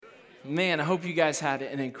Man, I hope you guys had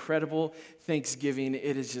an incredible Thanksgiving.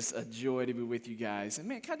 It is just a joy to be with you guys. And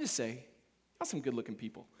man, can I just say, y'all some good-looking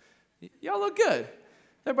people. Y'all look good.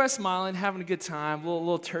 Everybody's smiling, having a good time,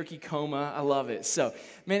 little turkey coma. I love it. So,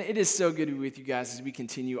 man, it is so good to be with you guys as we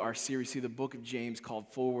continue our series through the book of James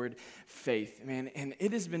called Forward Faith. Man, and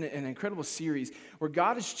it has been an incredible series where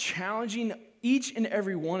God is challenging each and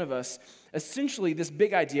every one of us, essentially this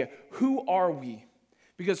big idea, who are we?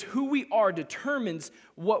 Because who we are determines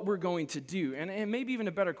what we're going to do. And maybe even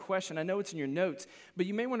a better question, I know it's in your notes, but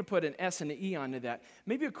you may want to put an S and an E onto that.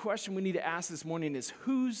 Maybe a question we need to ask this morning is,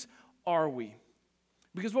 whose are we?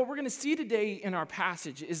 Because what we're going to see today in our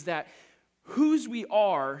passage is that whose we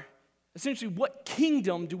are, essentially what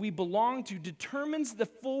kingdom do we belong to, determines the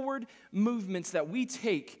forward movements that we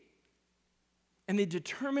take, and they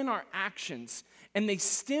determine our actions, and they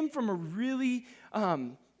stem from a really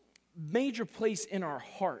major place in our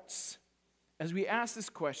hearts as we ask this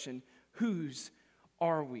question, whose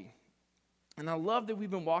are we? And I love that we've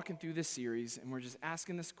been walking through this series and we're just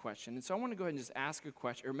asking this question. And so I want to go ahead and just ask a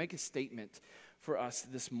question or make a statement for us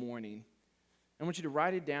this morning. I want you to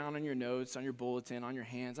write it down on your notes, on your bulletin, on your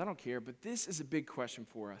hands. I don't care, but this is a big question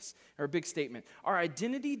for us, or a big statement. Our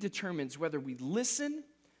identity determines whether we listen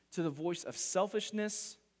to the voice of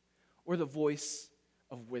selfishness or the voice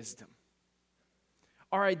of wisdom.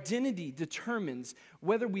 Our identity determines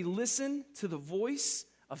whether we listen to the voice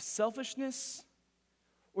of selfishness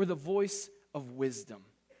or the voice of wisdom.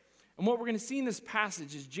 And what we're going to see in this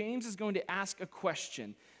passage is James is going to ask a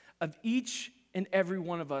question of each and every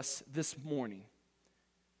one of us this morning.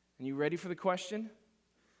 And you ready for the question?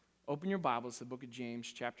 Open your Bibles to the book of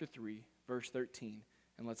James, chapter 3, verse 13,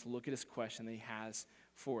 and let's look at his question that he has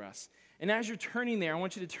for us. And as you're turning there, I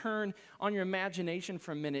want you to turn on your imagination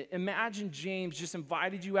for a minute. Imagine James just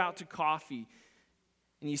invited you out to coffee,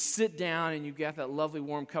 and you sit down and you got that lovely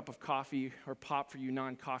warm cup of coffee or pop for you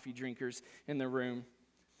non-coffee drinkers in the room.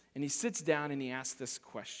 And he sits down and he asks this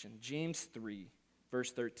question. James 3,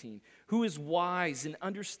 verse 13. Who is wise and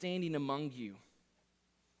understanding among you?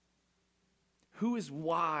 Who is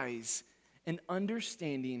wise and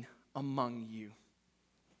understanding among you?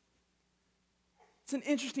 It's an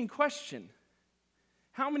interesting question.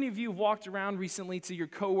 How many of you have walked around recently to your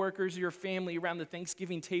coworkers or your family around the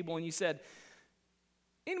Thanksgiving table and you said,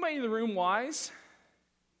 anybody in the room wise?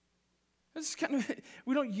 This is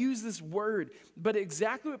we don't use this word, but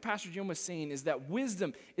exactly what Pastor Jim was saying is that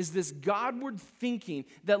wisdom is this Godward thinking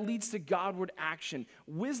that leads to Godward action.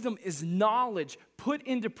 Wisdom is knowledge put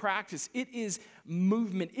into practice. It is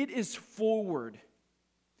movement. It is forward.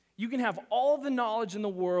 You can have all the knowledge in the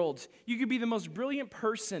world. You could be the most brilliant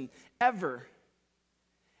person ever.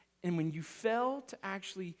 And when you fail to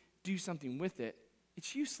actually do something with it,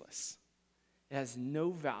 it's useless. It has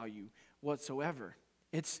no value whatsoever.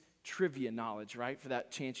 It's trivia knowledge, right? For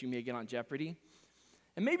that chance you may get on Jeopardy.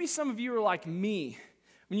 And maybe some of you are like me.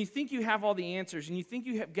 When you think you have all the answers and you think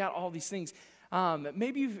you have got all these things,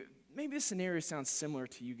 maybe this scenario sounds similar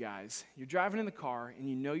to you guys. You're driving in the car and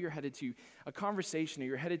you know you're headed to a conversation or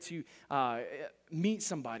you're headed to meet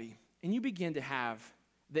somebody, and you begin to have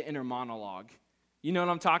the inner monologue. You know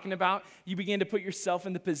what I'm talking about? You begin to put yourself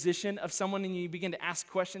in the position of someone and you begin to ask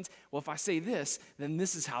questions. Well, if I say this, then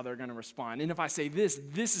this is how they're going to respond. And if I say this,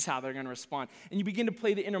 this is how they're going to respond. And you begin to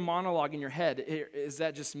play the inner monologue in your head. Is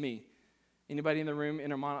that just me? Anybody in the room,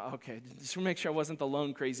 inner monologue? Okay, just to make sure I wasn't the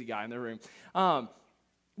lone crazy guy in the room.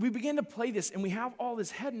 We begin to play this and we have all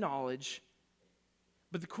this head knowledge.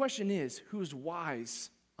 But the question is, who is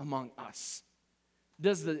wise among us?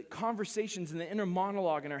 Does the conversations and the inner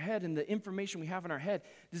monologue in our head and the information we have in our head,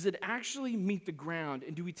 does it actually meet the ground?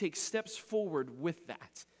 And do we take steps forward with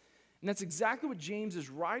that? And that's exactly what James is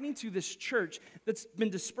writing to this church that's been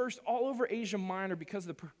dispersed all over Asia Minor because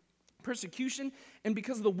of the persecution and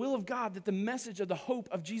because of the will of God that the message of the hope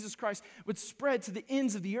of Jesus Christ would spread to the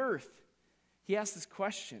ends of the earth. He asks this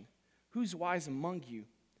question, who's wise among you?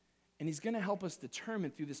 And he's going to help us determine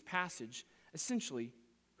through this passage, essentially,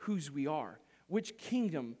 whose we are. Which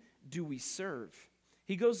kingdom do we serve?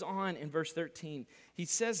 He goes on in verse 13. He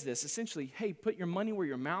says this, essentially, hey, put your money where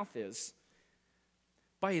your mouth is.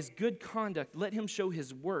 By his good conduct, let him show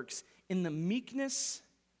his works in the meekness,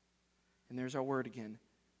 and there's our word again,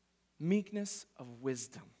 meekness of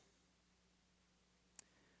wisdom.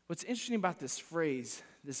 What's interesting about this phrase,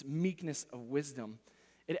 this meekness of wisdom,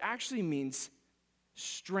 it actually means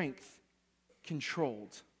strength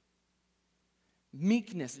controlled.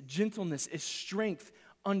 Meekness, gentleness is strength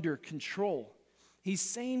under control. He's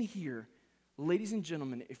saying here, ladies and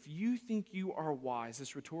gentlemen, if you think you are wise,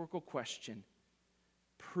 this rhetorical question,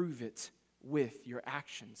 prove it with your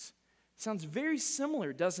actions. Sounds very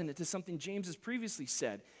similar, doesn't it, to something James has previously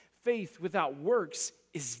said. Faith without works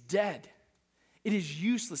is dead. It is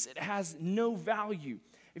useless. It has no value.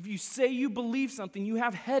 If you say you believe something, you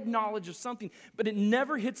have head knowledge of something, but it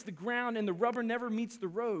never hits the ground and the rubber never meets the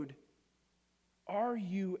road, are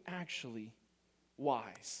you actually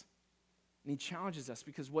wise? And he challenges us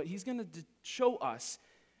because what he's going to show us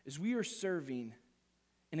is we are serving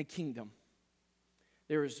in a kingdom.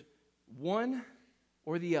 There is one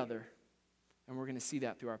or the other, and we're going to see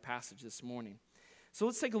that through our passage this morning. So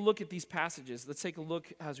let's take a look at these passages. Let's take a look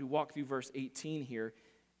as we walk through verse 18 here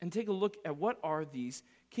and take a look at what are these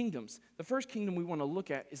kingdoms. The first kingdom we want to look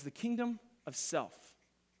at is the kingdom of self.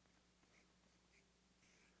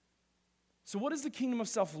 So what does the kingdom of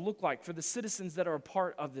self look like for the citizens that are a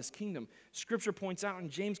part of this kingdom? Scripture points out, and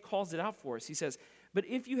James calls it out for us. He says, but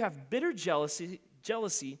if you have bitter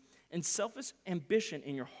jealousy and selfish ambition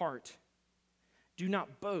in your heart, do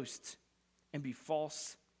not boast and be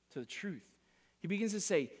false to the truth. He begins to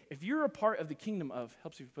say, if you're a part of the kingdom of,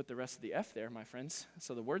 helps if you put the rest of the F there, my friends,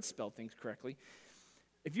 so the words spell things correctly.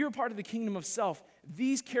 If you're a part of the kingdom of self,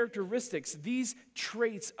 these characteristics, these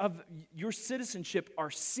traits of your citizenship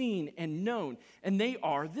are seen and known, and they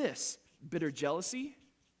are this: bitter jealousy,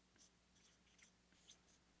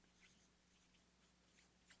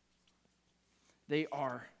 they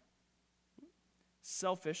are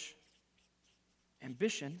selfish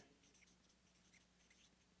ambition,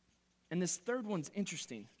 and this third one's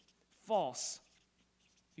interesting: false.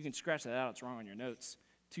 You can scratch that out, it's wrong on your notes.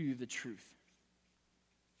 To the truth.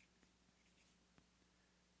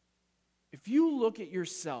 If you look at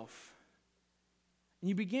yourself and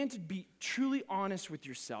you begin to be truly honest with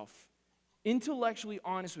yourself, intellectually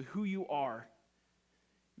honest with who you are,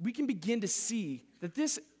 we can begin to see that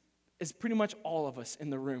this is pretty much all of us in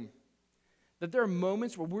the room. That there are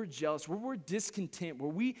moments where we're jealous, where we're discontent,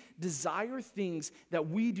 where we desire things that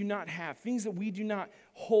we do not have, things that we do not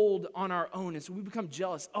hold on our own. And so we become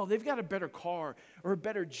jealous. Oh, they've got a better car or a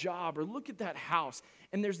better job, or look at that house.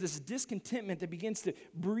 And there's this discontentment that begins to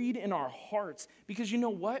breed in our hearts. Because you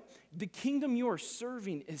know what? The kingdom you are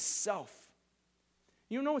serving is self.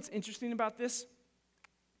 You know what's interesting about this?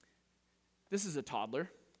 This is a toddler.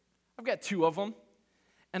 I've got two of them.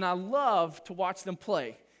 And I love to watch them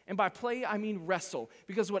play. And by play, I mean wrestle.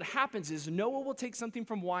 Because what happens is Noah will take something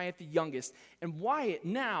from Wyatt, the youngest, and Wyatt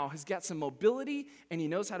now has got some mobility, and he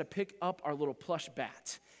knows how to pick up our little plush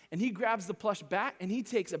bat. And he grabs the plush bat, and he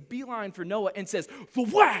takes a beeline for Noah and says, "The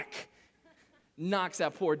whack!" Knocks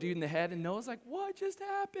that poor dude in the head, and Noah's like, "What just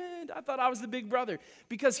happened? I thought I was the big brother."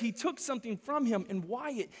 Because he took something from him, and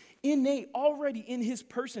Wyatt, innate, already in his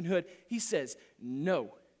personhood, he says,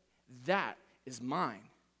 "No, that is mine."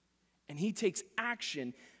 And he takes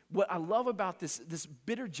action. What I love about this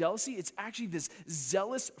bitter jealousy, it's actually this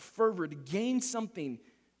zealous fervor to gain something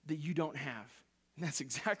that you don't have. And that's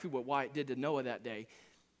exactly what Wyatt did to Noah that day.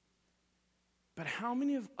 But how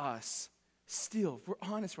many of us still, if we're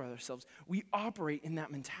honest with ourselves, we operate in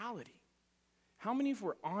that mentality? How many, if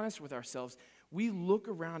we're honest with ourselves, we look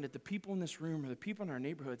around at the people in this room or the people in our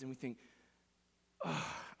neighborhoods and we think,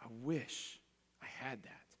 "Oh, I wish I had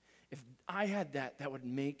that. If I had that, that would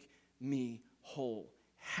make me whole,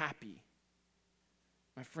 happy."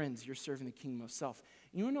 My friends, you're serving the kingdom of self.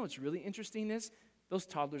 You want to know what's really interesting is those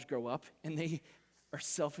toddlers grow up and they are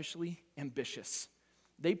selfishly ambitious.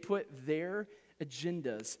 They put their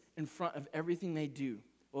agendas in front of everything they do.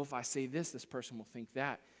 Well, if I say this, this person will think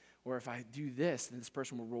that. Or if I do this, then this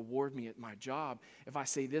person will reward me at my job. If I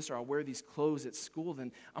say this or I'll wear these clothes at school,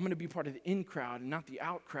 then I'm going to be part of the in crowd and not the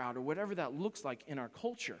out crowd, or whatever that looks like in our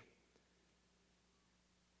culture.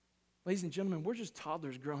 Ladies and gentlemen, we're just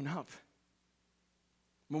toddlers grown up.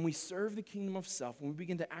 When we serve the kingdom of self, when we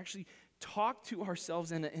begin to actually talk to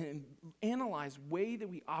ourselves and analyze the way that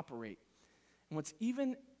we operate, and what's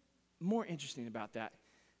even more interesting about that,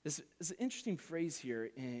 this is an interesting phrase here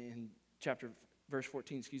in verse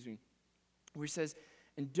 14, where he says,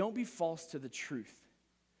 "And don't be false to the truth."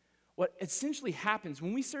 What essentially happens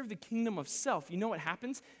when we serve the kingdom of self, you know what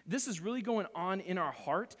happens? This is really going on in our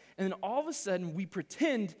heart, and then all of a sudden we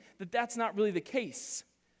pretend that that's not really the case.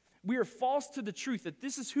 We are false to the truth, that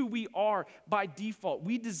this is who we are by default.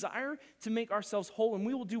 We desire to make ourselves whole, and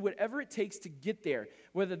we will do whatever it takes to get there,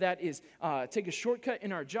 whether that is take a shortcut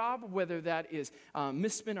in our job, whether that is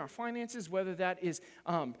misspend our finances, whether that is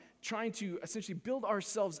trying to essentially build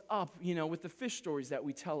ourselves up, with the fish stories that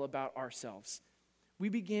we tell about ourselves. We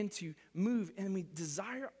begin to move and we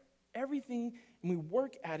desire everything and we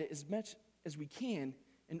work at it as much as we can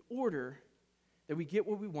in order that we get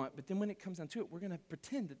what we want. But then when it comes down to it, we're going to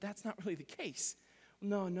pretend that that's not really the case.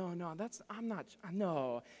 no, I'm not,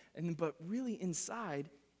 no. But really inside,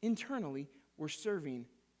 internally, we're serving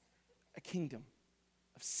a kingdom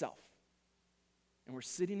of self. And we're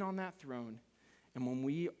sitting on that throne, and when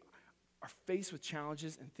we are faced with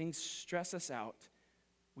challenges and things stress us out,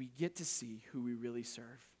 we get to see who we really serve.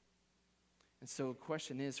 And so the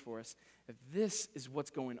question is for us, if this is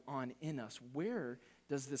what's going on in us, where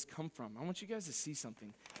does this come from? I want you guys to see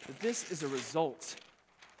something. That this is a result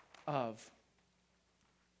of,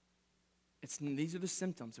 these are the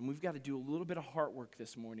symptoms, and we've got to do a little bit of heart work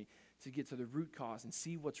this morning to get to the root cause and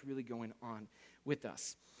see what's really going on with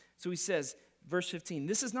us. So he says, verse 15,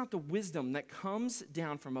 this is not the wisdom that comes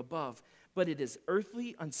down from above, but it is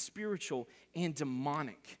earthly, unspiritual, and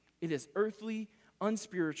demonic. It is earthly,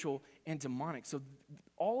 unspiritual, and demonic. So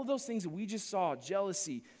all of those things that we just saw,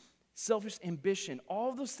 jealousy, selfish ambition, all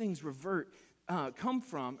of those things come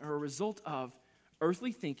from or a result of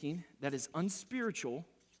earthly thinking that is unspiritual.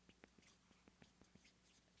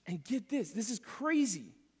 And get this is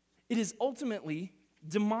crazy. It is ultimately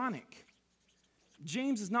demonic.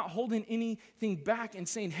 James is not holding anything back and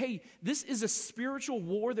saying, hey, this is a spiritual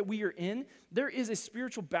war that we are in. There is a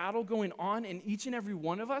spiritual battle going on in each and every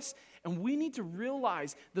one of us, and we need to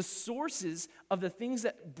realize the sources of the things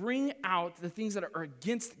that bring out the things that are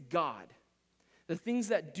against God, the things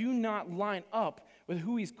that do not line up with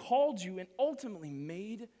who he's called you and ultimately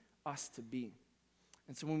made us to be.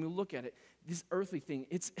 And so when we look at it, this earthly thing,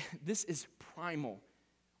 this is primal.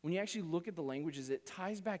 When you actually look at the languages, it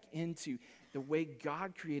ties back into the way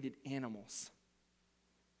God created animals.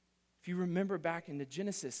 If you remember back into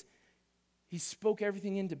Genesis, he spoke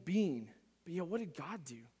everything into being. But yeah, what did God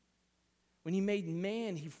do? When he made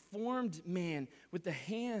man, he formed man with the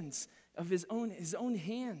hands of his own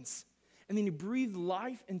hands. And then he breathed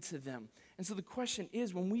life into them. And so the question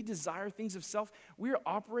is, when we desire things of self, we are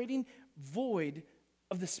operating void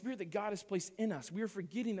of the Spirit that God has placed in us. We are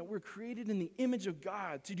forgetting that we're created in the image of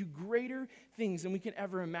God to do greater things than we can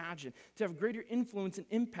ever imagine, to have greater influence and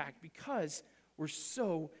impact because we're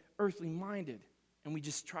so earthly minded. And we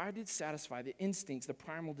just try to satisfy the instincts, the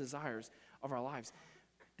primal desires of our lives.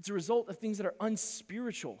 It's a result of things that are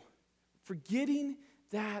unspiritual, forgetting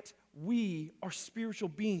that we are spiritual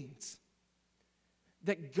beings,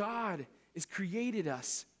 that God has created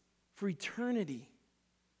us for eternity.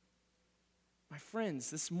 My friends,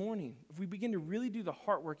 this morning, if we begin to really do the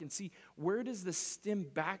heart work and see where does this stem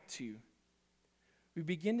back to, we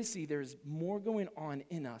begin to see there's more going on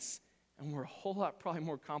in us, and we're a whole lot probably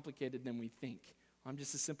more complicated than we think. I'm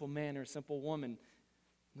just a simple man or a simple woman.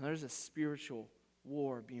 No, there's a spiritual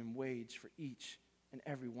war being waged for each and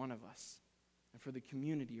every one of us and for the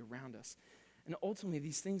community around us. And ultimately,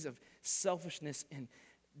 these things of selfishness and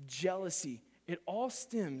jealousy, it all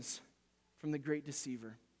stems from the great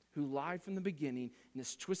deceiver who lied from the beginning and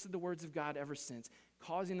has twisted the words of God ever since,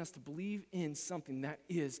 causing us to believe in something that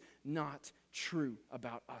is not true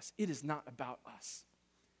about us. It is not about us.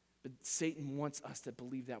 But Satan wants us to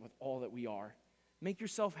believe that with all that we are. Make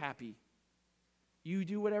yourself happy. You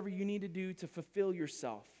do whatever you need to do to fulfill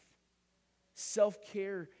yourself.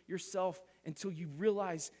 Self-care yourself until you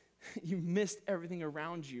realize you missed everything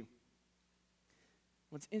around you.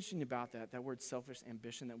 What's interesting about that word selfish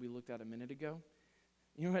ambition that we looked at a minute ago,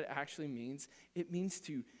 you know what it actually means? It means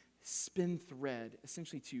to spin thread,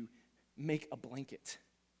 essentially to make a blanket.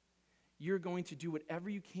 You're going to do whatever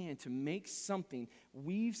you can to make something,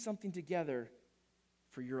 weave something together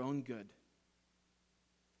for your own good.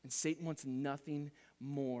 And Satan wants nothing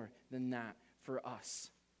more than that for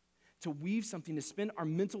us. To weave something, to spend our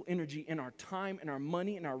mental energy and our time and our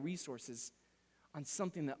money and our resources on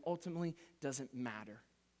something that ultimately doesn't matter.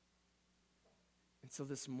 And so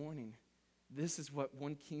this morning, this is what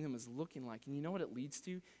one kingdom is looking like. And you know what it leads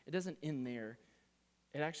to? It doesn't end there.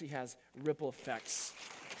 It actually has ripple effects.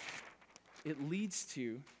 It leads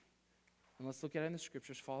to, and let's look at it in the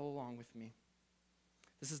scriptures, follow along with me.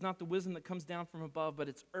 This is not the wisdom that comes down from above, but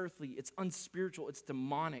it's earthly, it's unspiritual, it's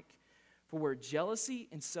demonic. For where jealousy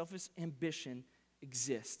and selfish ambition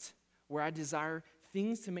exist, where I desire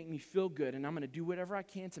things to make me feel good, and I'm going to do whatever I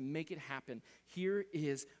can to make it happen, here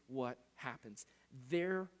is what happens.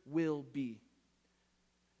 There will be.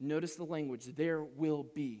 Notice the language, there will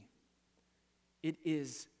be. It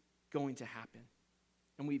is going to happen.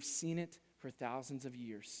 And we've seen it for thousands of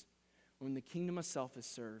years. When the kingdom of self is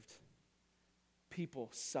served, people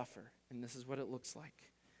suffer, and this is what it looks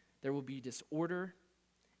like. There will be disorder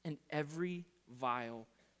and every vile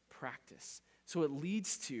practice. So it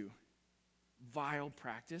leads to vile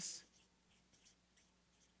practice,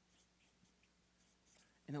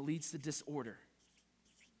 and it leads to disorder.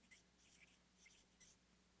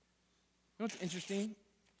 know what's interesting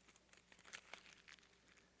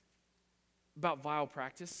about vile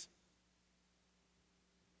practice?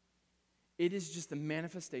 It is just a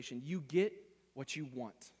manifestation. You get what you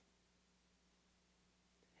want.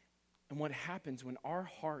 And what happens when our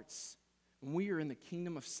hearts, when we are in the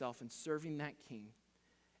kingdom of self and serving that king,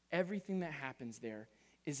 everything that happens there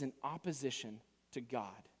is in opposition to God.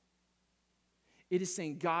 It is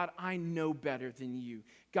saying, God, I know better than you.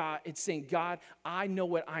 God, it's saying, God, I know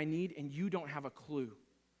what I need and you don't have a clue.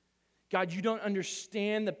 God, you don't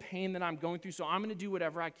understand the pain that I'm going through, so I'm going to do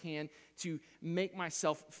whatever I can to make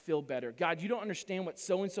myself feel better. God, you don't understand what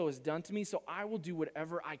so-and-so has done to me, so I will do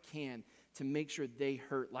whatever I can to make sure they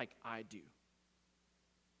hurt like I do.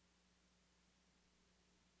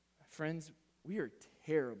 Friends, we are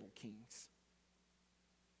terrible kings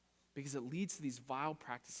because it leads to these vile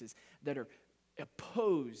practices that are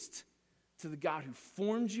opposed to the God who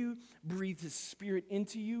formed you, breathed his spirit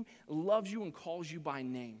into you, loves you, and calls you by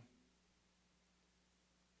name.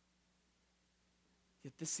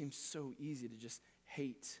 Yet this seems so easy to just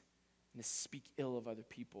hate and to speak ill of other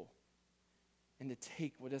people and to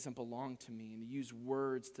take what doesn't belong to me and to use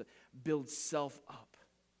words to build self up.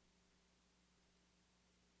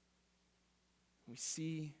 We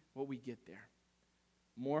see what we get there.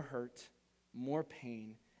 More hurt, more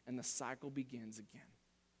pain, and the cycle begins again.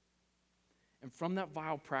 And from that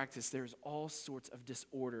vile practice, there's all sorts of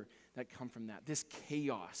disorder that come from that, this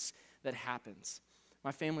chaos that happens.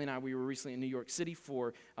 My family and I, we were recently in New York City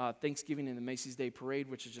for Thanksgiving in the Macy's Day Parade,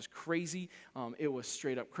 which is just crazy. It was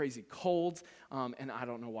straight up crazy cold, and I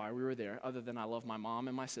don't know why we were there, other than I love my mom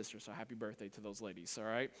and my sister, so happy birthday to those ladies, all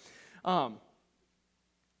right?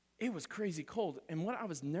 It was crazy cold, and what I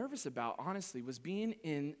was nervous about, honestly, was being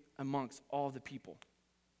in amongst all the people.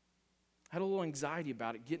 I had a little anxiety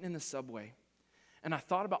about it, getting in the subway. And I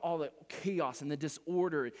thought about all the chaos and the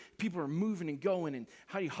disorder. People are moving and going, and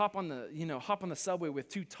how do you hop on the subway with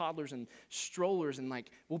two toddlers and strollers, and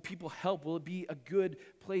like, will people help? Will it be a good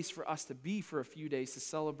place for us to be for a few days to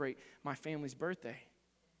celebrate my family's birthday?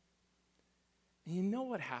 And you know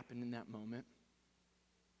what happened in that moment?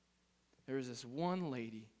 There was this one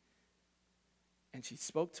lady, and she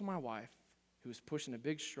spoke to my wife, who was pushing a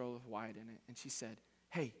big stroller with Wyatt in it, and she said,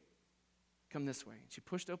 "Hey, come this way." And she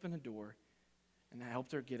pushed open a door, and I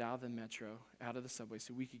helped her get out of the metro, out of the subway,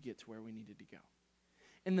 so we could get to where we needed to go.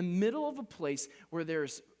 In the middle of a place where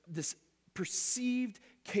there's this perceived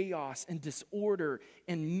chaos and disorder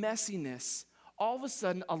and messiness, all of a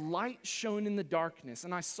sudden a light shone in the darkness,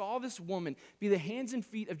 and I saw this woman be the hands and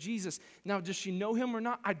feet of Jesus. Now, does she know him or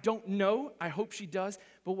not? I don't know. I hope she does.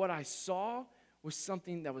 But what I saw was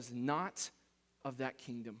something that was not of that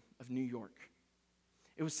kingdom of New York.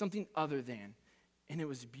 It was something other than, and it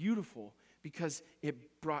was beautiful, because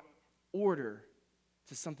it brought order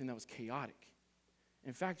to something that was chaotic.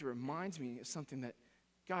 In fact, it reminds me of something that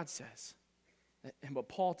God says, and what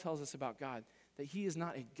Paul tells us about God, that he is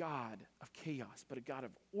not a God of chaos, but a God of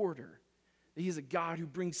order. That he is a God who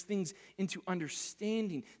brings things into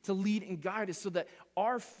understanding to lead and guide us so that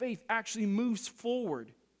our faith actually moves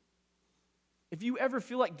forward. If you ever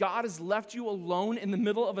feel like God has left you alone in the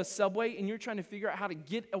middle of a subway and you're trying to figure out how to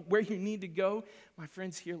get where you need to go, my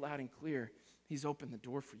friends, hear loud and clear, he's opened the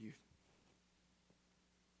door for you.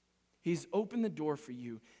 He's opened the door for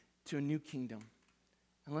you to a new kingdom.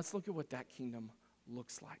 And let's look at what that kingdom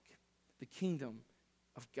looks like. The kingdom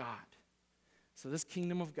of God. So this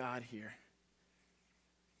kingdom of God here,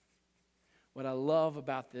 what I love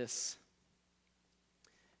about this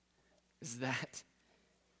is that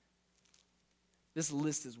this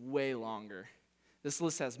list is way longer. This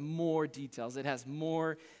list has more details. It has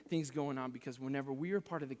more things going on, because whenever we are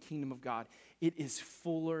part of the kingdom of God, it is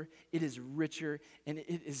fuller, it is richer, and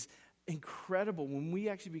it is incredible when we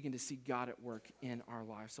actually begin to see God at work in our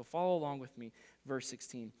lives. So follow along with me, verse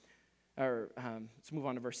 16. Let's move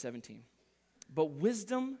on to verse 17. But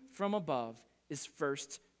wisdom from above is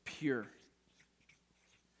first pure.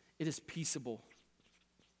 It is peaceable.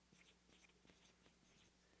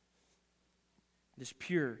 It is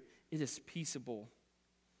pure. It is peaceable.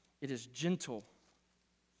 It is gentle.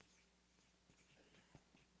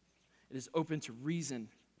 It is open to reason.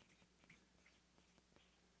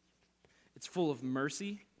 It's full of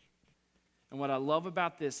mercy. And what I love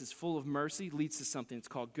about this is full of mercy leads to something. It's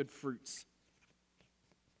called good fruits.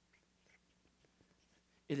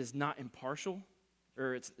 It is not impartial,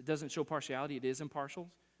 or it doesn't show partiality. It is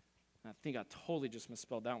impartial. And I think I totally just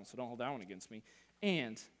misspelled that one, so don't hold that one against me.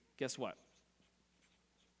 And guess what?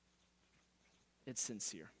 It's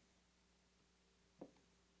sincere.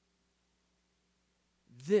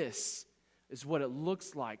 This is what it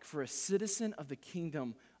looks like for a citizen of the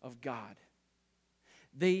kingdom of God.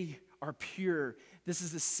 They are pure. This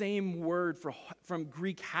is the same word from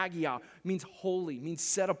Greek hagia, means holy, means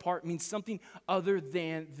set apart, means something other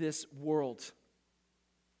than this world.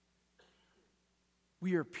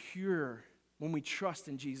 We are pure when we trust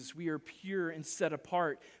in Jesus. We are pure and set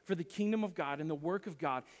apart for the kingdom of God and the work of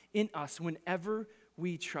God in us whenever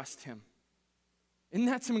we trust him. Isn't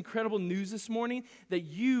that some incredible news this morning? That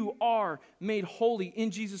you are made holy in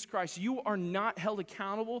Jesus Christ. You are not held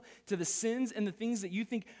accountable to the sins and the things that you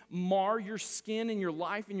think mar your skin and your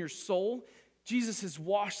life and your soul. Jesus has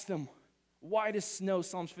washed them white as snow,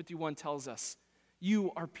 Psalms 51 tells us.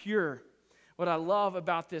 You are pure. What I love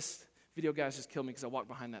about this, video guys just killed me because I walked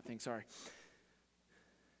behind that thing, sorry.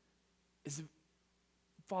 Is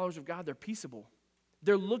followers of God, they're peaceable.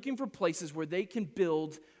 They're looking for places where they can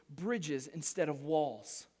build bridges instead of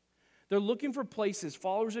walls. They're looking for places,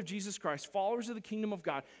 followers of Jesus Christ, followers of the kingdom of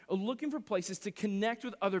God, are looking for places to connect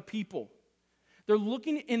with other people. They're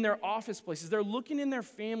looking in their office places. They're looking in their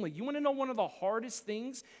family. You want to know one of the hardest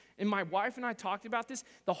things? And my wife and I talked about this.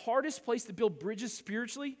 The hardest place to build bridges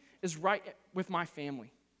spiritually is right with my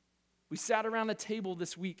family. We sat around a table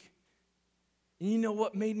this week. And you know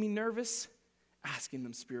what made me nervous? Asking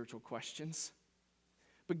them spiritual questions.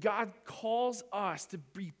 But God calls us to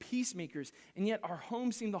be peacemakers, and yet our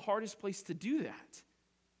home seemed the hardest place to do that.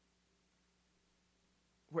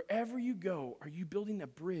 Wherever you go, are you building a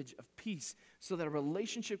bridge of peace so that a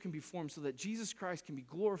relationship can be formed, so that Jesus Christ can be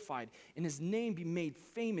glorified and his name be made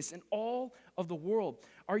famous in all of the world?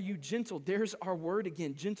 Are you gentle? There's our word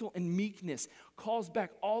again, gentle and meekness. Calls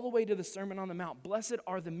back all the way to the Sermon on the Mount. Blessed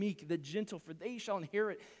are the meek, the gentle, for they shall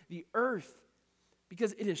inherit the earth.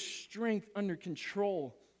 Because it is strength under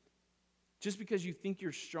control. Just because you think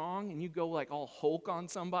you're strong and you go like all Hulk on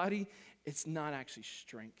somebody, it's not actually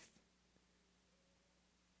strength.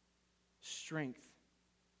 Strength,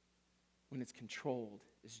 when it's controlled,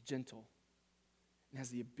 is gentle and has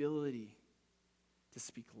the ability to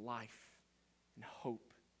speak life and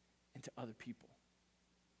hope into other people.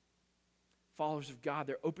 Followers of God,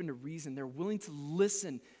 they're open to reason. They're willing to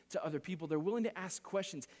listen to other people. They're willing to ask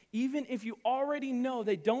questions, even if you already know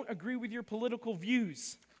they don't agree with your political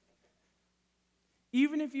views.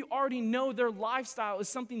 Even if you already know their lifestyle is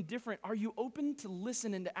something different, are you open to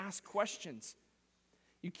listen and to ask questions?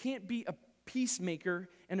 You can't be a peacemaker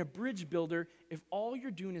and a bridge builder if all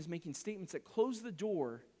you're doing is making statements that close the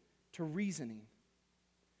door to reasoning,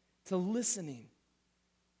 to listening.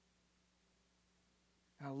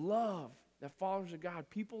 And I love that followers of God,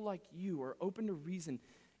 people like you, are open to reason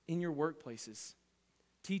in your workplaces.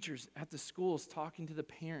 Teachers at the schools talking to the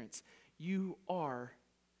parents. You are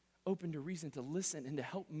open to reason, to listen, and to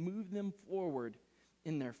help move them forward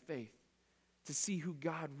in their faith, to see who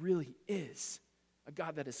God really is, a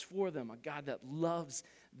God that is for them, a God that loves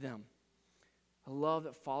them. I love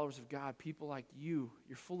that followers of God, people like you,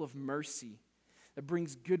 you're full of mercy that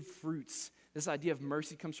brings good fruits. This idea of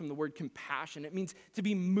mercy comes from the word compassion. It means to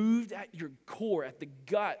be moved at your core, at the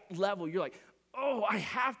gut level. You're like, oh, I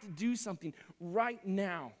have to do something right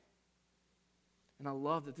now. And I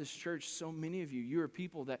love that this church, so many of you, you are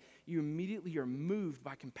people that you immediately are moved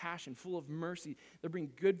by compassion, full of mercy. They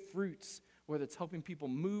bring good fruits, whether it's helping people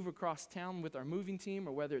move across town with our moving team,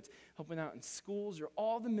 or whether it's helping out in schools, or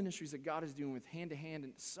all the ministries that God is doing with hand to hand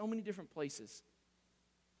in so many different places.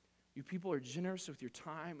 You people are generous with your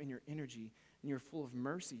time and your energy, and you're full of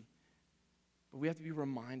mercy. But we have to be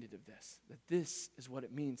reminded of this, that this is what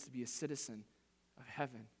it means to be a citizen of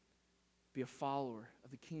heaven, be a follower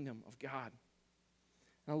of the kingdom of God.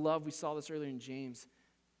 And I love, we saw this earlier in James,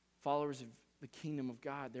 followers of the kingdom of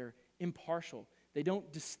God, they're impartial. They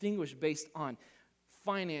don't distinguish based on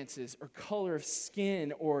finances or color of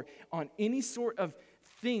skin or on any sort of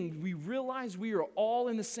thing. We realize we are all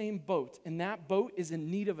in the same boat, and that boat is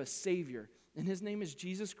in need of a Savior. And his name is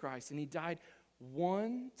Jesus Christ, and he died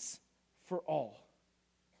once for all,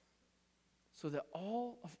 so that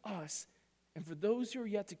all of us, and for those who are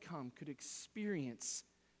yet to come, could experience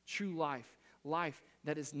true life. Life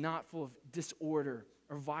that is not full of disorder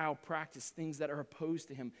or vile practice, things that are opposed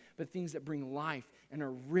to him, but things that bring life and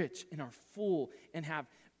are rich and are full and have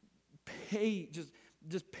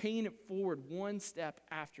just paying it forward one step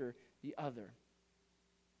after the other.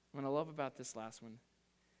 What I love about this last one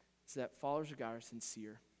is that followers of God are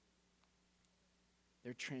sincere.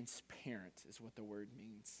 They're transparent is what the word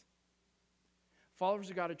means.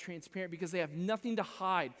 Followers of God are transparent because they have nothing to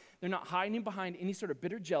hide. They're not hiding behind any sort of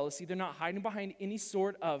bitter jealousy. They're not hiding behind any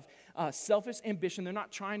sort of selfish ambition. They're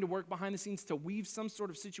not trying to work behind the scenes to weave some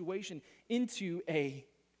sort of situation into a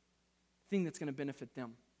thing that's going to benefit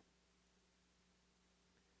them.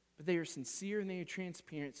 but they are sincere and they are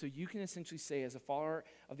transparent. So you can essentially say, as a follower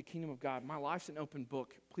of the kingdom of God, my life's an open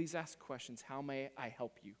book. Please ask questions. How may I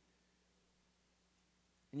help you?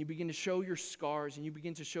 And you begin to show your scars, and you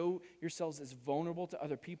begin to show yourselves as vulnerable to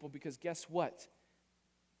other people, because guess what?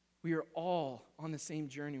 We are all on the same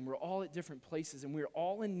journey. We're all at different places, and we're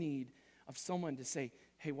all in need of someone to say,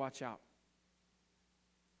 hey, watch out.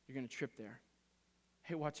 You're going to trip there.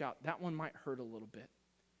 Hey, watch out. That one might hurt a little bit.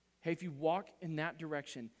 Hey, if you walk in that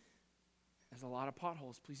direction, there's a lot of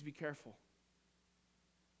potholes. Please be careful.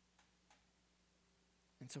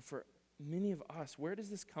 And so for many of us, where does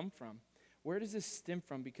this come from? Where does this stem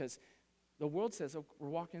from? Because the world says, oh, we're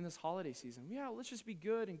walking in this holiday season. Yeah, let's just be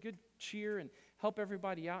good and good cheer and help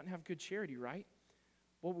everybody out and have good charity, right?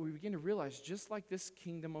 Well, we begin to realize, just like this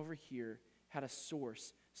kingdom over here had a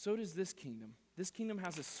source, so does this kingdom. This kingdom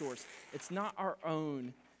has a source. It's not our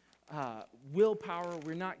own willpower.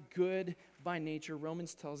 We're not good by nature.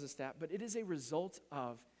 Romans tells us that. But it is a result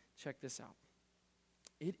of, check this out.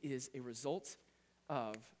 It is a result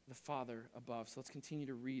of the Father above. So let's continue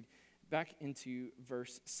to read back into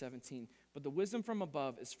verse 17. But the wisdom from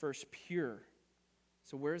above is first pure.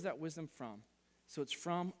 So where is that wisdom from? So it's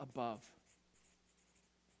from above.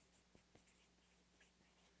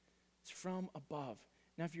 It's from above.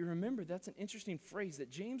 Now, if you remember, that's an interesting phrase that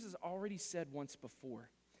James has already said once before.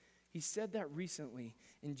 He said that recently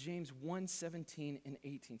in James 1, 17 and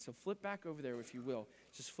 18. So flip back over there, if you will.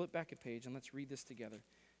 Just flip back a page and let's read this together.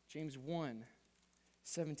 James 1,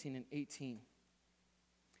 17 and 18.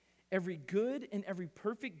 Every good and every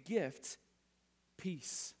perfect gift,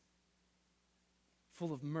 peace,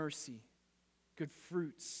 full of mercy, good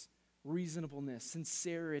fruits, reasonableness,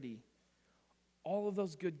 sincerity. All of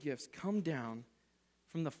those good gifts come down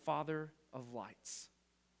from the Father of lights.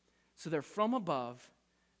 So they're from above.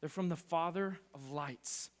 They're from the Father of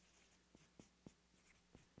lights.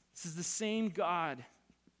 This is the same God.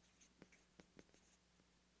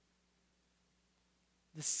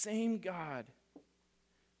 The same God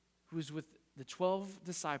who was with the 12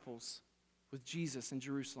 disciples, with Jesus in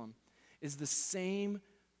Jerusalem, is the same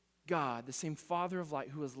God, the same Father of light,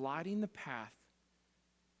 who is lighting the path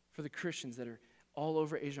for the Christians that are all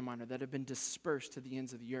over Asia Minor, that have been dispersed to the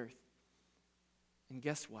ends of the earth. And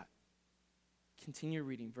guess what? Continue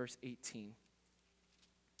reading verse 18.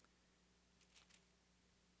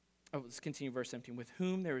 Let's continue verse 17. With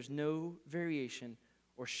whom there is no variation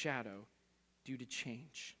or shadow due to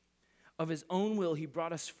change. Of his own will he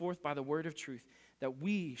brought us forth by the word of truth, that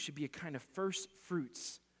we should be a kind of first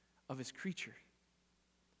fruits of his creature.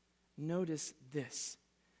 Notice this,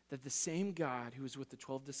 that the same God who was with the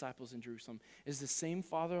 12 disciples in Jerusalem is the same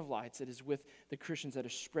Father of lights that is with the Christians that are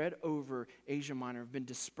spread over Asia Minor, have been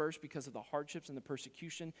dispersed because of the hardships and the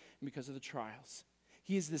persecution and because of the trials.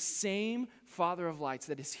 He is the same Father of lights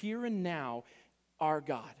that is here and now our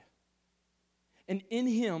God. And in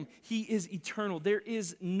him, he is eternal. There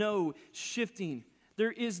is no shifting.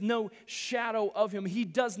 There is no shadow of him. He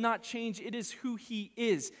does not change. It is who he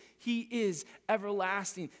is. He is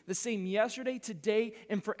everlasting. The same yesterday, today,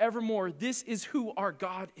 and forevermore. This is who our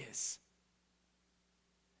God is.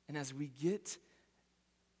 And as we get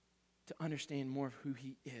to understand more of who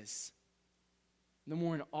he is, the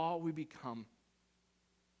more in awe we become.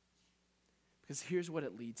 Because here's what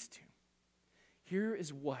it leads to. Here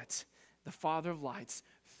is what the Father of lights,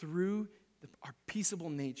 through our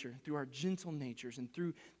peaceable nature, through our gentle natures, and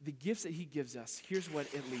through the gifts that he gives us, here's what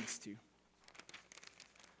it leads to.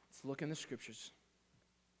 Let's look in the scriptures.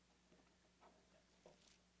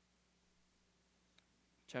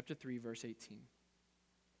 Chapter 3, verse 18.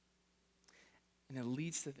 And it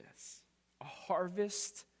leads to this: a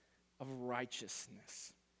harvest of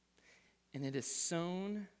righteousness. And it is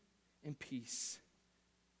sown in peace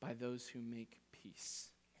by those who make peace.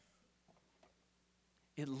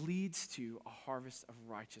 It leads to a harvest of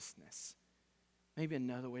righteousness. Maybe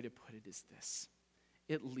another way to put it is this: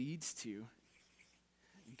 it leads to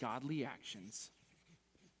godly actions.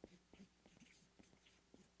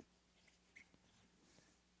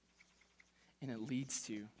 And it leads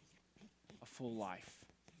to a full life.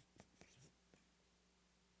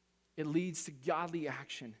 It leads to godly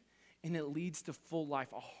action, and it leads to full life.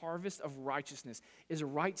 A harvest of righteousness is a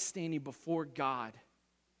right standing before God.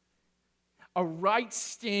 A right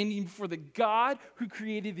standing before the God who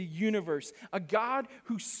created the universe, a God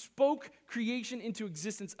who spoke creation into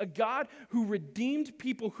existence, a God who redeemed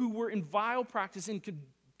people who were in vile practice in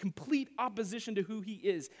complete opposition to who he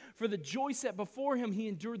is. For the joy set before him, he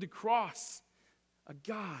endured the cross. A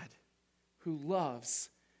God who loves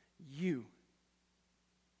you.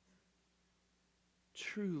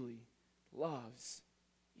 Truly loves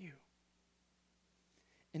you.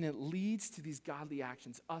 And it leads to these godly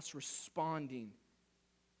actions, us responding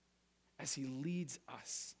as he leads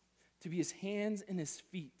us, to be his hands and his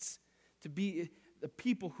feet, to be the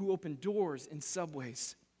people who open doors in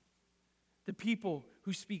subways, the people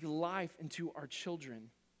who speak life into our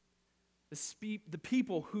children, the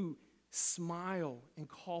people who smile and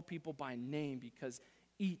call people by name, because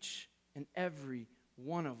each and every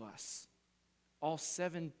one of us, all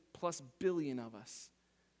 7+ billion of us,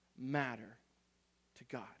 matter to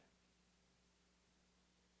God.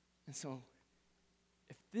 And so,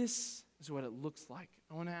 if this is what it looks like,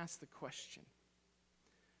 I want to ask the question,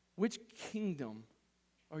 which kingdom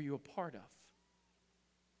are you a part of?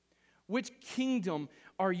 Which kingdom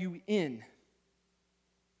are you in?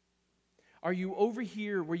 Are you over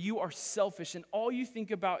here where you are selfish and all you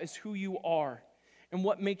think about is who you are and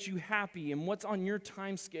what makes you happy and what's on your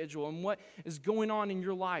time schedule and what is going on in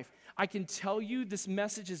your life? I can tell you this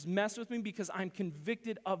message has messed with me because I'm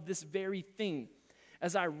convicted of this very thing.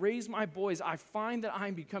 As I raise my boys, I find that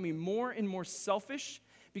I'm becoming more and more selfish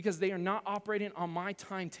because they are not operating on my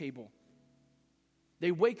timetable.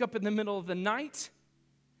 They wake up in the middle of the night,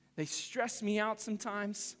 they stress me out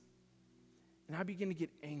sometimes, and I begin to get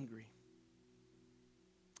angry.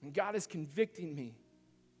 And God is convicting me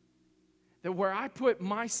that where I put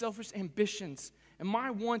my selfish ambitions and my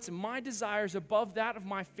wants and my desires above that of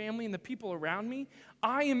my family and the people around me,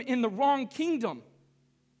 I am in the wrong kingdom.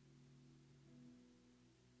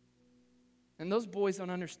 And those boys don't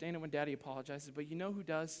understand it when Daddy apologizes, but you know who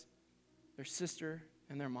does? Their sister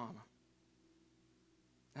and their mama.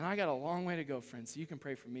 And I got a long way to go, friends, so you can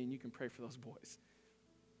pray for me and you can pray for those boys.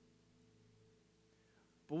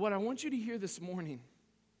 But what I want you to hear this morning,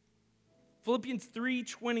 Philippians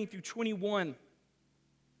 3:20-21.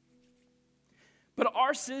 But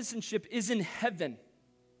our citizenship is in heaven.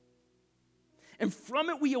 And from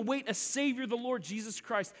it we await a Savior, the Lord Jesus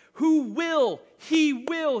Christ, who He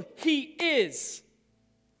is,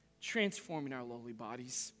 transforming our lowly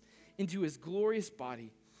bodies into His glorious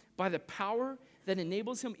body by the power that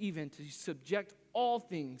enables Him even to subject all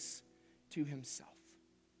things to Himself.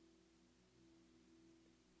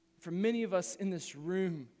 For many of us in this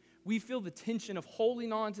room, we feel the tension of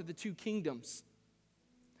holding on to the two kingdoms,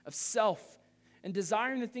 of self and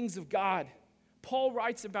desiring the things of God. Paul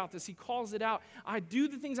writes about this. He calls it out. I do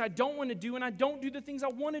the things I don't want to do, and I don't do the things I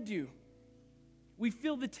want to do. We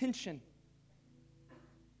feel the tension.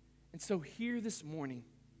 And so here this morning,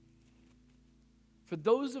 for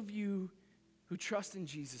those of you who trust in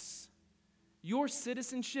Jesus, your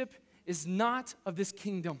citizenship is not of this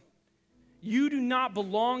kingdom. You do not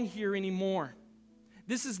belong here anymore.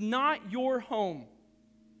 This is not your home.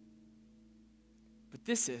 But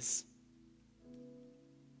this is.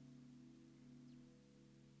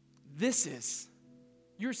 This is.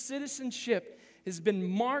 Your citizenship has been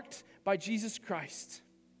marked by Jesus Christ.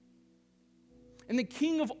 And the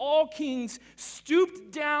King of all kings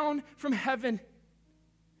stooped down from heaven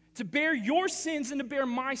to bear your sins and to bear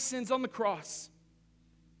my sins on the cross.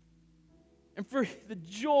 And for the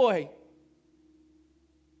joy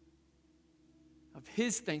of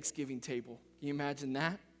His Thanksgiving table, can you imagine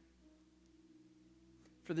that?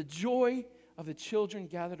 For the joy of the children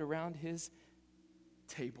gathered around His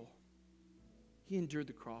table, He endured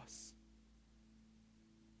the cross.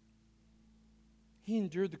 He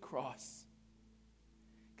endured the cross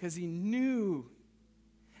because He knew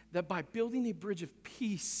that by building a bridge of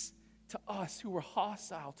peace to us who were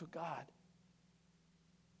hostile to God,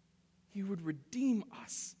 He would redeem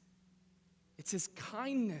us. It's His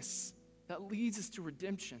kindness that leads us to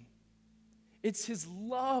redemption. It's His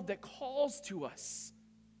love that calls to us.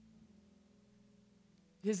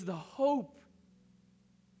 It is the hope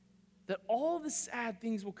that all the sad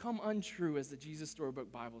things will come untrue, as the Jesus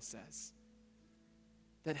Storybook Bible says,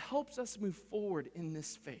 that helps us move forward in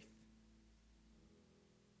this faith.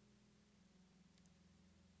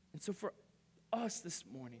 And so for us this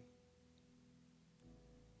morning,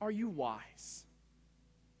 are you wise?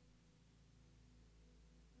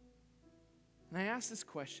 And I ask this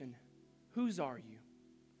question, whose are you?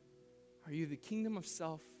 Are you the kingdom of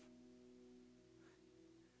self?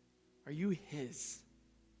 Are you His?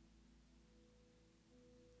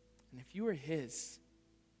 And if you are His,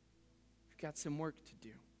 you've got some work to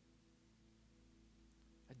do.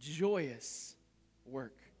 A joyous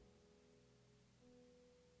work.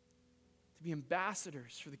 To be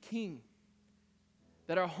ambassadors for the King.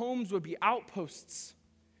 That our homes would be outposts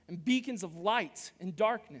and beacons of light in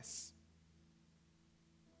darkness.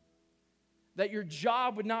 That your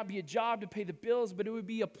job would not be a job to pay the bills, but it would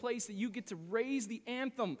be a place that you get to raise the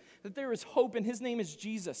anthem that there is hope and His name is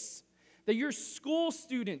Jesus. That your school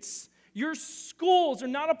students, Your schools are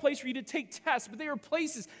not a place for you to take tests, but they are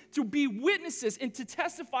places to be witnesses and to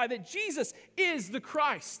testify that Jesus is the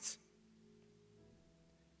Christ.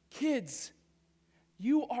 Kids,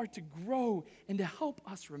 you are to grow and to help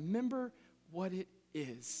us remember what it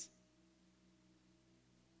is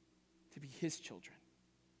to be His children.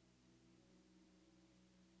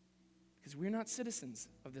 Because we're not citizens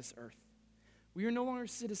of this earth. We are no longer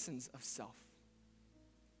citizens of self.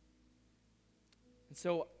 And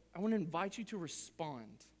so I want to invite you to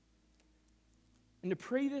respond and to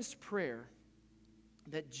pray this prayer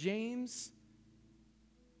that James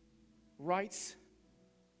writes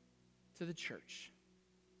to the church,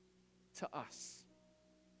 to us.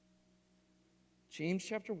 James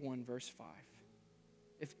chapter 1, verse 5.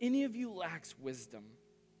 If any of you lacks wisdom,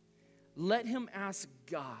 let him ask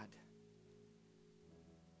God,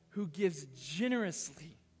 who gives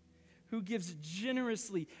generously,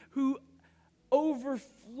 who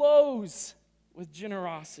overflows with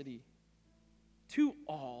generosity to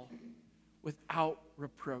all without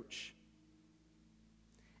reproach,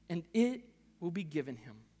 and it will be given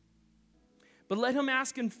him. But let him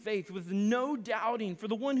ask in faith with no doubting, for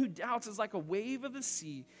the one who doubts is like a wave of the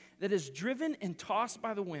sea that is driven and tossed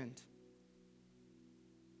by the wind.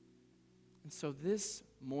 And so this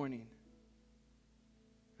morning,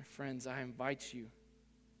 my friends, I invite you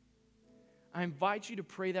to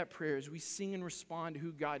pray that prayer as we sing and respond to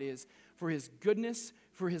who God is, for His goodness,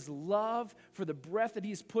 for His love, for the breath that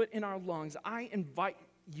He has put in our lungs. I invite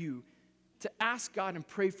you to ask God and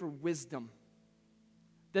pray for wisdom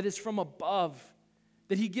that is from above,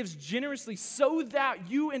 that He gives generously so that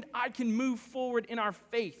you and I can move forward in our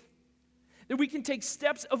faith, that we can take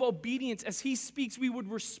steps of obedience. As He speaks, we would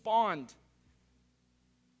respond.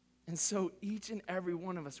 And so each and every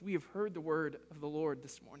one of us, we have heard the word of the Lord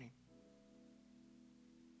this morning.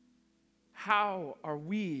 How are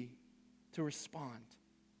we to respond?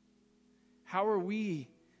 How are we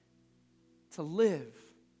to live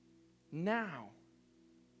now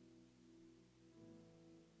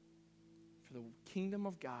for the kingdom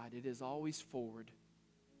of God? It is always forward.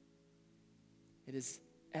 It is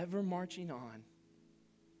ever marching on.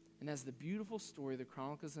 And as the beautiful story of the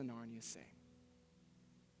Chronicles of Narnia say,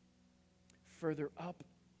 further up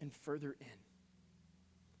and further in,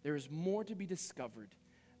 there is more to be discovered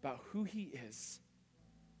about who He is.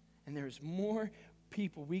 And there's more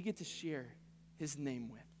people we get to share His name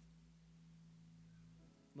with.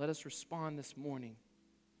 Let us respond this morning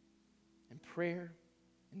in prayer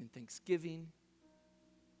and in thanksgiving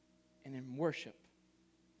and in worship,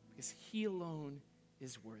 because He alone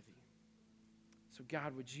is worthy. So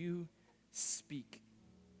God, would you speak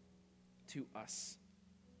to us?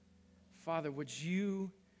 Father, would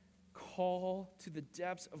you call to the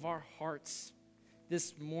depths of our hearts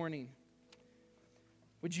this morning?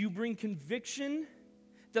 Would you bring conviction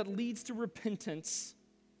that leads to repentance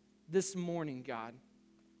this morning, God?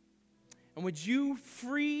 And would you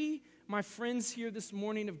free my friends here this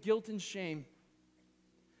morning of guilt and shame?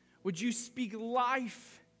 Would you speak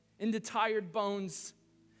life into tired bones?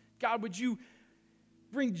 God, would you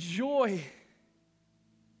bring joy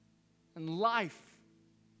and life?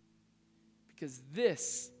 Because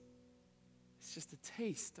this is just a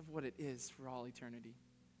taste of what it is for all eternity.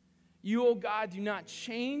 You, oh God, do not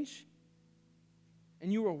change,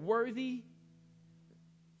 and you are worthy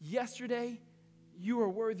yesterday, you are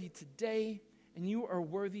worthy today, and you are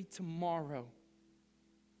worthy tomorrow.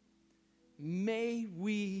 May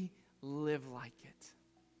we live like it.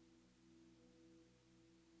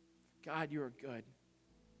 God, you are good.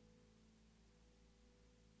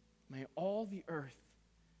 May all the earth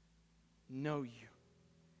know you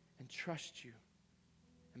and trust you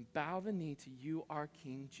and bow the knee to you, our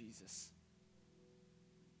King Jesus.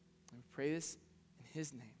 And we pray this in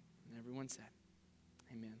His name. And everyone said,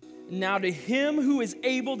 amen. Now to Him who is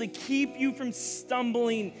able to keep you from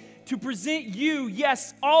stumbling, to present you,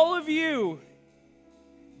 yes, all of you,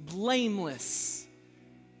 blameless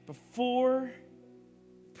before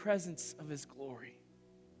the presence of His glory,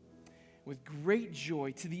 with great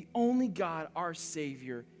joy, to the only God, our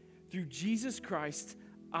Savior, through Jesus Christ,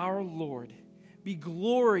 our Lord, be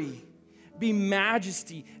glory, be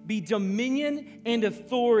majesty, be dominion and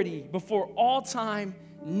authority before all time,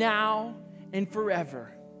 now and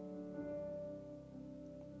forever.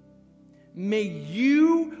 May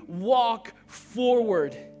you walk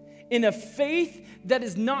forward in a faith that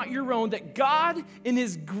is not your own, that God in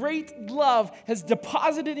His great love has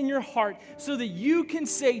deposited in your heart so that you can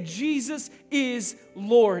say Jesus is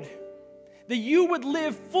Lord. That you would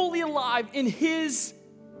live fully alive in His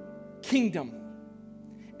kingdom.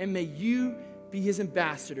 And may you be His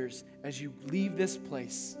ambassadors as you leave this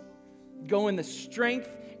place. Go in the strength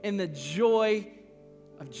and the joy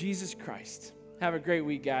of Jesus Christ. Have a great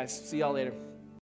week, guys. See y'all later.